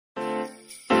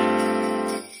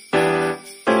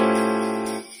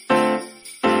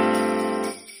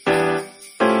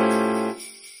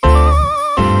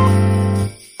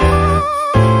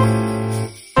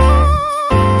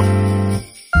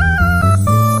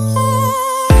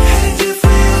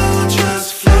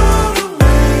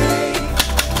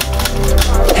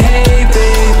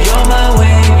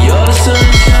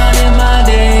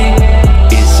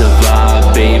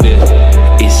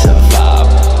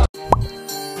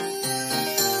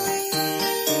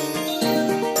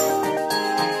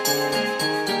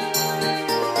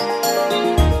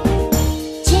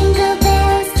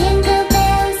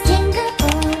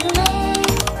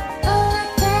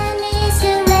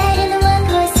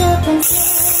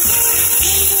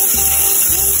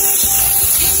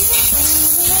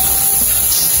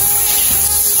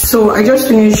I just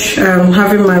finished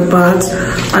having my bath.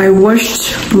 I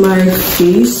washed my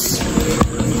face.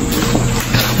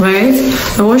 Right?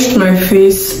 I washed my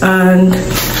face and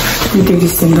let me take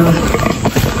this thing down.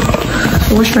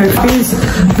 I washed my face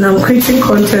and I'm creating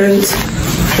content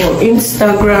for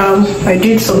Instagram. I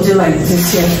did something like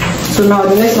this here. So now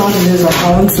the next one is like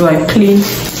I want to like clean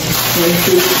my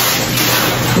face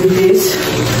with this.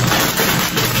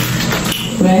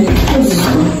 Right?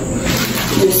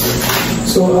 This.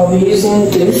 So I'll be using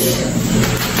this.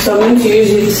 So I'm going to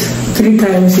use it 3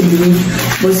 times a week.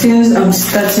 But since I'm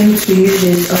starting to use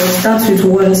it, I'll start with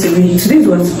once a week.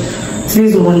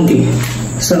 Today's Monday.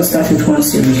 So I'll start with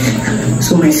once a week.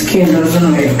 So my skin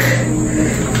doesn't like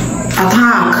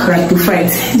attack, like to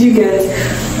fight. Do you get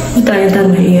it?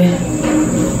 Down my ear.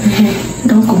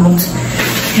 Don't come out.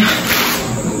 Yeah.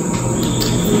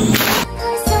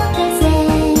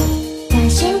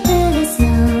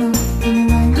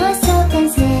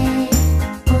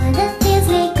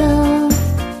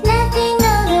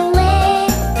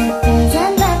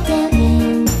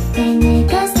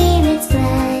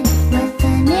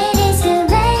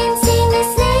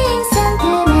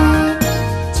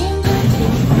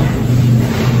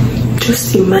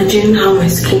 Just imagine how my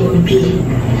skin would be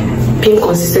being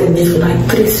consistent for like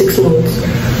 3-6 months.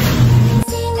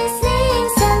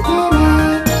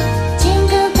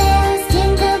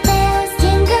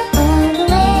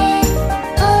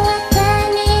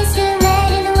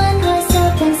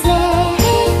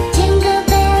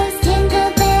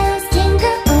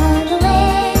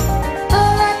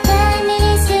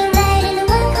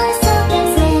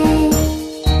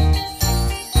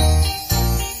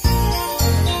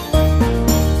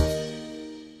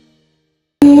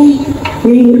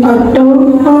 We are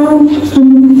done.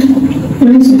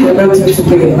 Let's get back to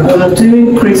today. I'm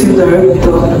doing creative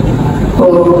director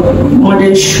or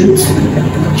model shoot.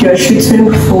 You're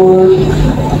shooting for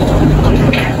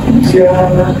because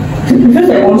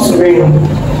I want to rain.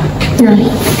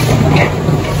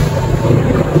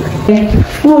 Yeah.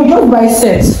 No, just by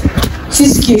sets.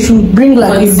 6K should bring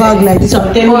like a bag like this.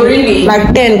 Oh, really?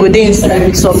 Like 10 go there inside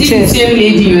with some chairs. Is this the same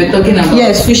lady you were talking about?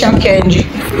 Yes, Fisher Kenji.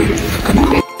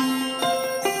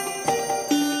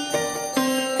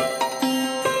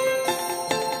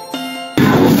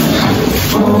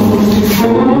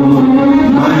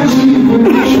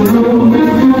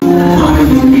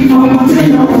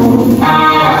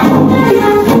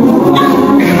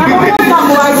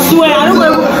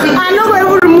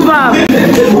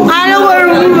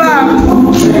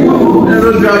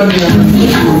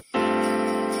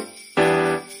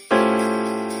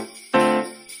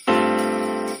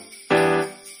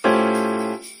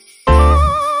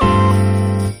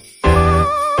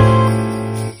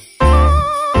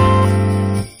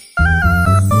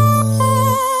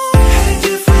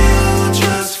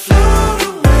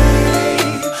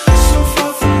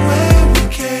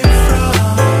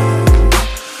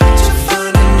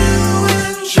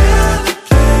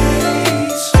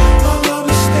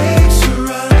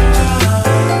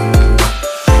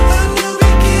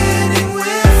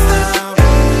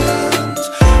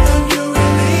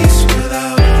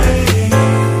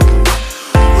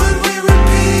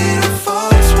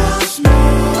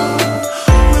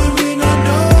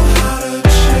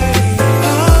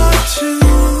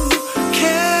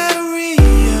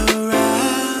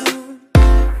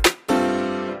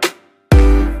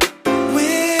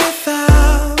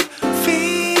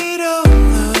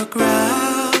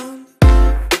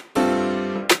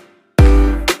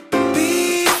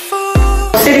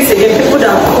 People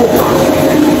that cook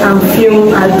and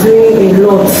film are doing a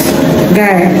lot.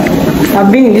 Guy,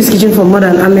 I've been in this kitchen for more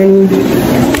than how many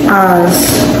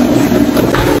hours?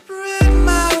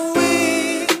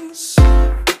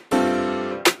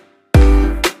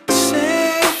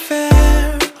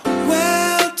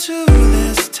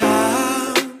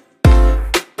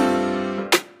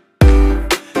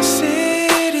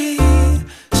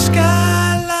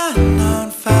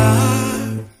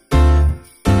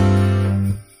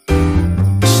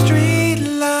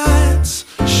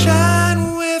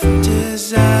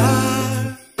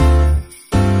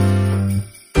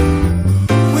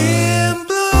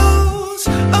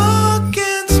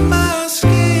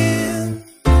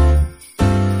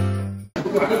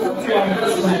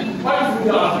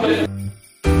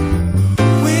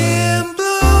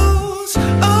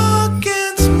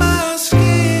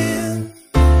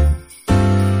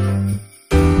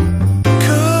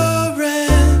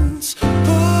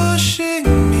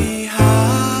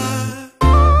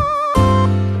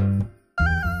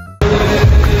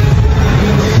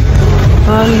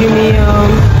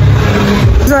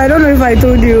 So I don't know if I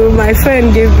told you, my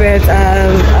friend gave birth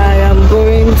and I am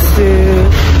going to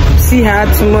see her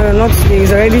tomorrow, not today.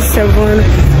 It's already 7.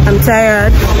 I'm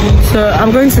tired, so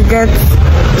I'm going to get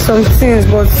some things,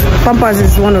 but Pampers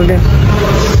is one of them.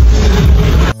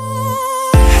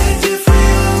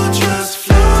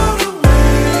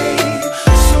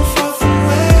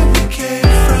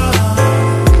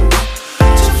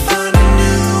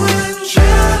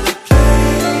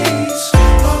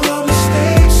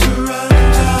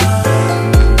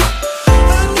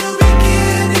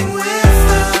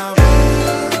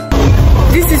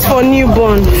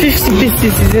 Newborn, 50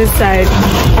 pieces is inside,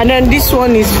 and then this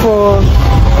one is for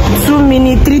 2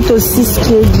 mini 3 to 6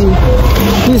 kg.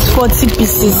 This 40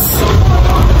 pieces.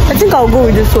 I think I'll go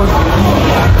with this one.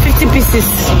 50 pieces.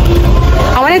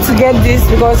 I wanted to get this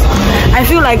because I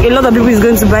feel like a lot of people is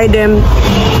going to buy them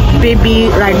baby,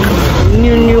 like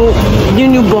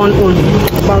newborn old.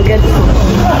 But I'll get this one.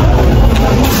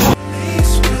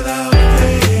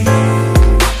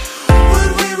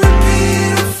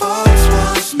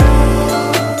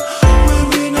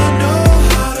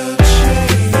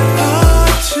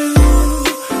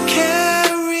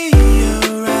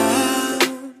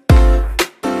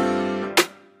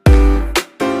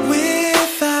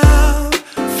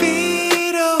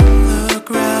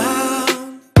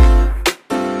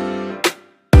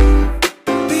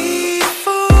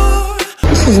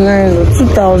 Is nice,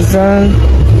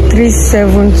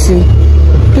 2,370.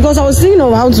 Because I was thinking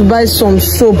of how to buy some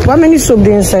soap. How many soap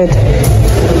they inside?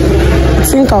 I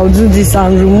think I'll do this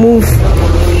and remove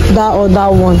that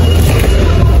other one.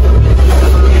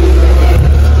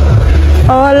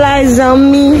 All eyes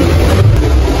on me.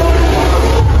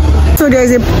 So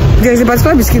there's a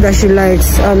particular biscuit that she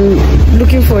likes. I'm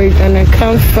looking for it and I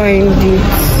can't find it.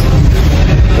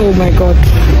 Oh my god.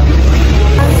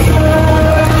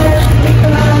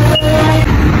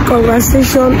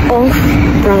 Conversation off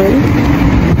brand.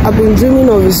 I've been dreaming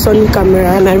of a Sony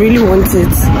camera and I really want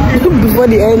it before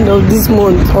the end of this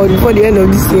month, or before the end of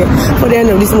this year, before the end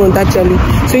of this month actually.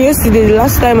 So yesterday, the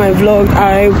last time I vlogged,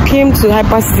 I came to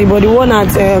Hyper City, but the one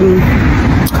at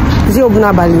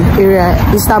Bali area,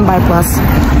 Eastern Bypass.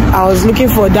 I was looking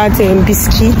for that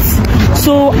biscuit.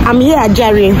 So I'm here at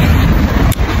Jari. I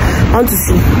want to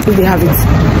see if they have it.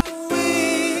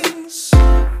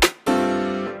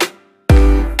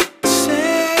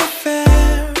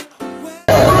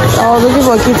 I was looking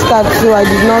for Kit Kat too, I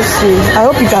did not see. I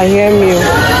hope you can hear me.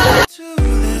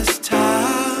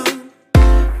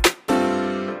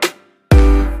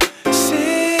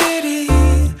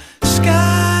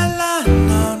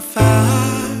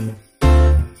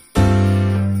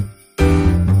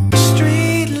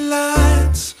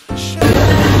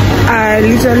 I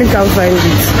literally can't find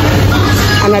it.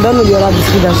 And I don't know the other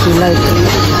biscuit that she liked.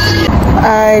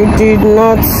 I did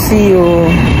not see you.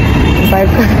 If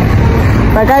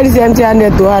I carry this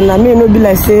empty-handed to her, and I may not be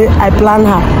like say I plan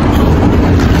her.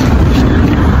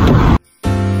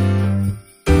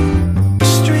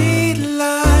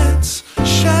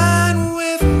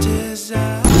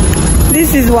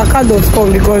 This is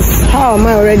waka.com because how am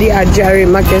I already at Jari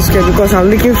Market Square? Because I'm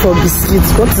looking for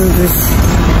biscuits. What is this?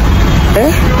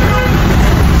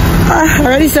 I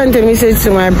already sent a message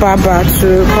to my barber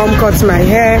to come cut my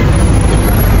hair.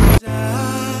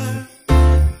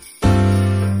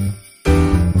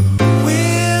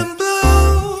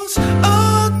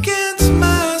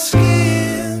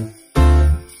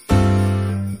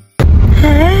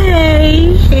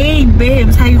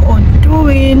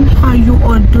 How you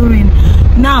all doing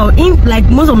now? In like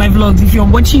most of my vlogs, if you're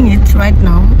watching it right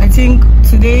now, I think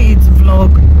today it's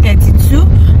vlog 32.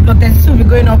 Vlog 32 will be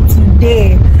going up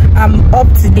today. I'm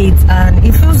up to date and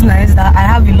it feels nice that I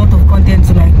have a lot of content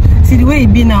to like see the way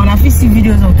it be now. And if you see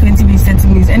videos of 20 minutes, 30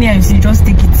 minutes, anyhow you see, just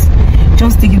take it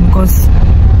because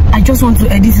I just want to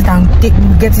edit it and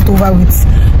get it over with,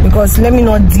 because let me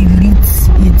not delete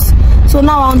it. So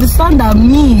now I understand that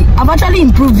I've actually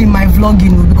improved in my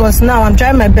vlogging, because now I'm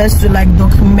trying my best to like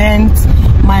document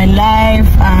my life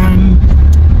and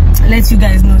let you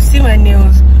guys know. See my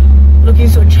nails looking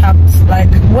so chapped.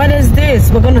 Like, what is this?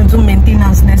 We're gonna do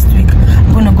maintenance next week.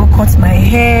 I'm gonna go cut my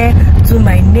hair, do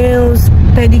my nails,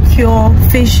 pedicure,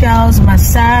 facials,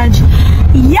 massage.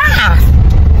 Yeah.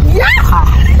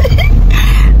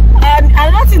 And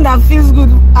another thing that feels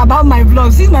good about my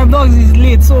vlogs, since my vlogs is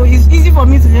late, so it's easy for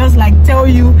me to just like tell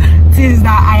you things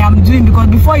that I am doing, because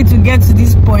before it will get to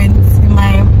this point in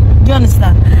my, do you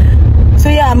understand? So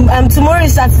yeah, tomorrow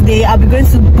is Saturday. I'll be going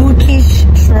to Bookish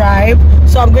Tribe,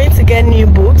 so I'm going to get new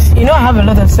books. You know, I have a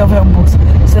lot of self-help books,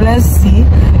 so let's see.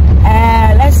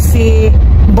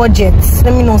 Budget.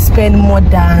 Let me not spend more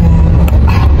than,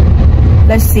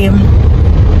 let's see, is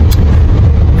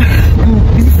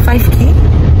it 5K?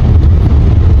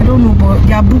 I don't know, but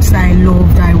there are books that I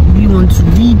love that I really want to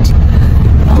read.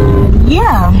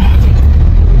 Yeah.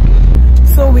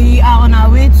 So we are on our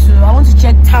way to, I want to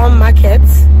check town market.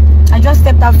 I just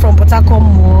stepped out from Port Harcourt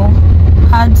Mall,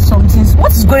 had some things.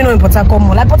 What is going on in Port Harcourt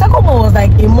Mall? Like, Port Harcourt Mall was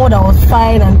like a mall that was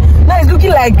fine, and now it's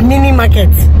looking like mini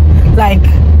market. Like,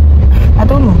 I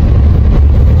don't know.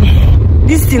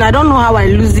 This thing, I don't know how I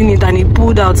loosened it and it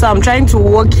pulled out, so I'm trying to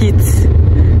work it.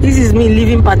 This is me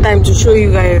leaving part-time to show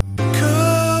you guys.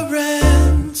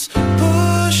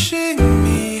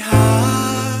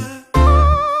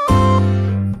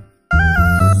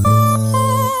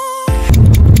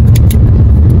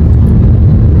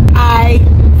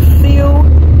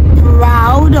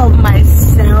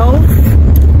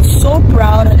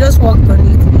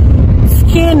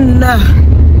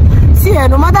 See,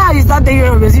 no matter how you start taking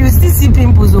care of yourself, you still see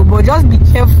pimples, but just be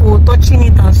careful touching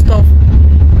it and stuff.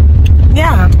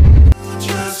 Yeah.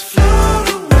 Just float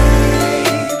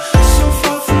away, so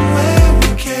far from where we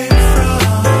came from,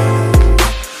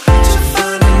 to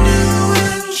find a new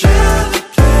angelic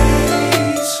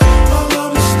place, all our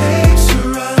mistakes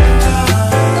are undone,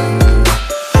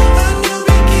 a new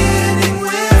beginning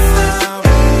without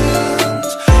end,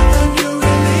 a new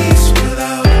release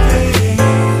without pain.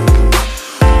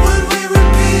 Would we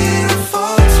repeat our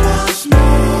faults once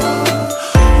more?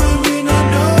 Will we not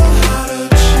know how to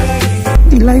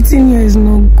change? The lighting here is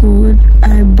not good.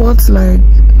 I bought like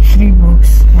 3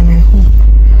 books and I hope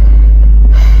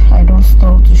I don't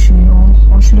stop to show you.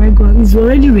 Or should I go? It's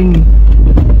already raining.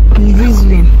 It's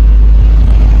drizzling.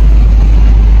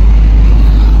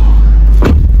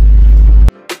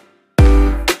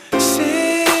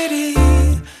 City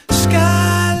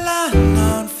skyline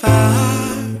on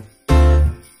fire.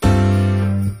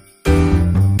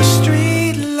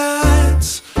 Street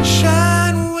lights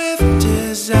shine with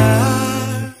desire.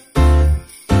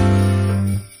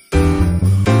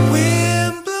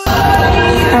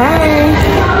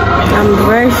 I'm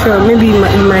very sure, maybe you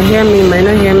might hear me, you might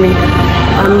not hear me.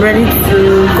 I'm ready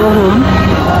to go home.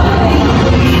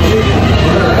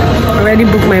 I already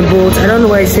booked my boat. I don't know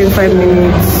why it's saying 5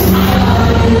 minutes.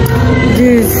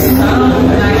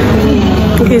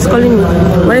 Okay, it's calling me.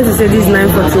 Why did it say this is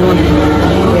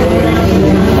 9:41?